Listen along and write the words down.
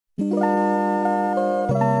Hey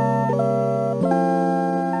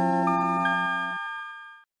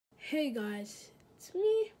guys, it's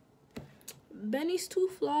me, Benny's Too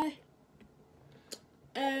Fly,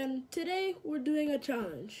 and today we're doing a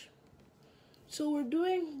challenge. So we're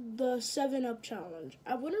doing the 7-Up challenge.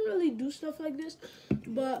 I wouldn't really do stuff like this,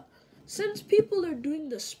 but since people are doing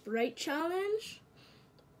the Sprite challenge,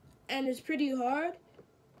 and it's pretty hard,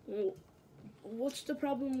 what's the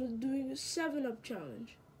problem with doing a 7-Up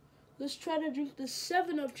challenge? Let's try to drink the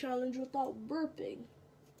 7-Up challenge without burping.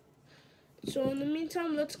 So in the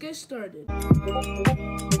meantime, let's get started.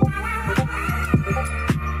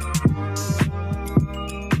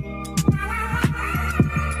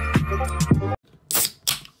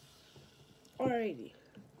 Alrighty.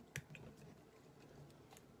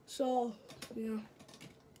 So, yeah.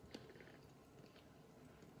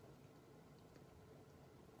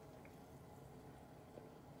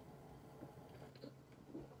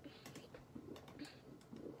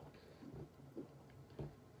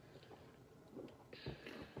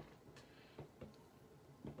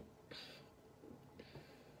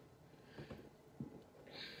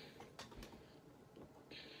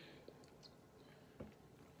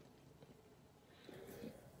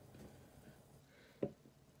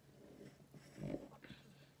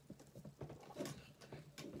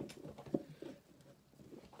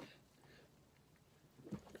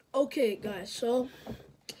 Okay, guys, so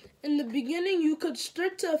in the beginning, you could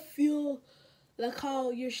start to feel like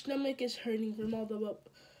how your stomach is hurting from all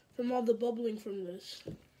the bubbling from this.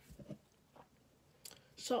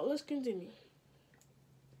 So let's continue.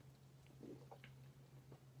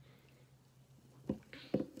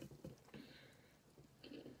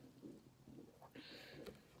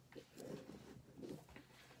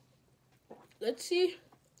 Let's see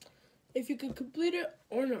if you can complete it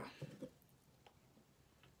or not.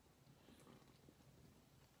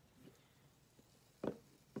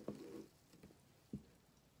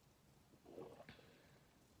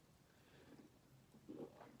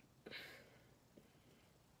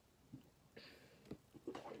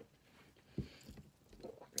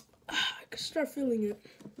 I can start feeling it.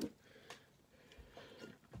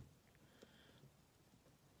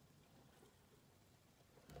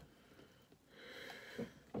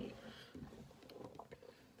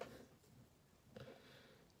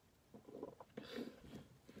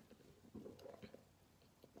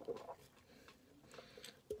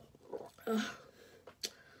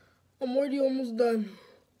 I'm already almost done.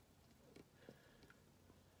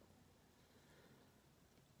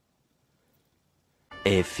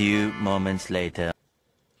 A few moments later.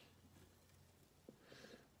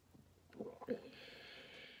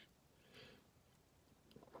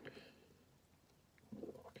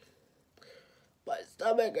 My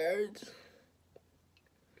stomach hurts.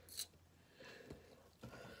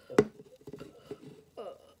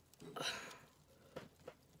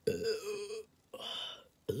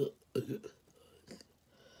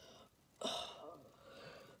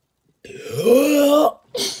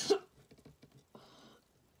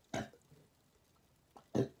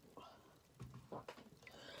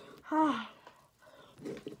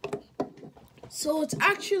 So it's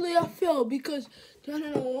actually a fail because, do you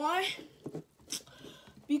wanna know why?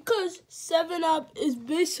 Because 7-Up is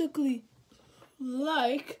basically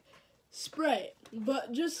like Sprite,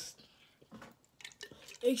 but just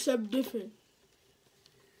except different.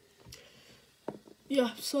 Yeah,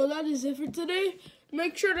 so that is it for today.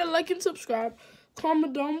 Make sure to like and subscribe.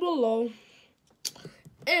 Comment down below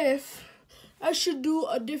if I should do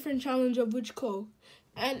a different challenge of which Coke.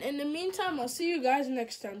 And in the meantime, I'll see you guys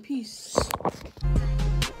next time. Peace.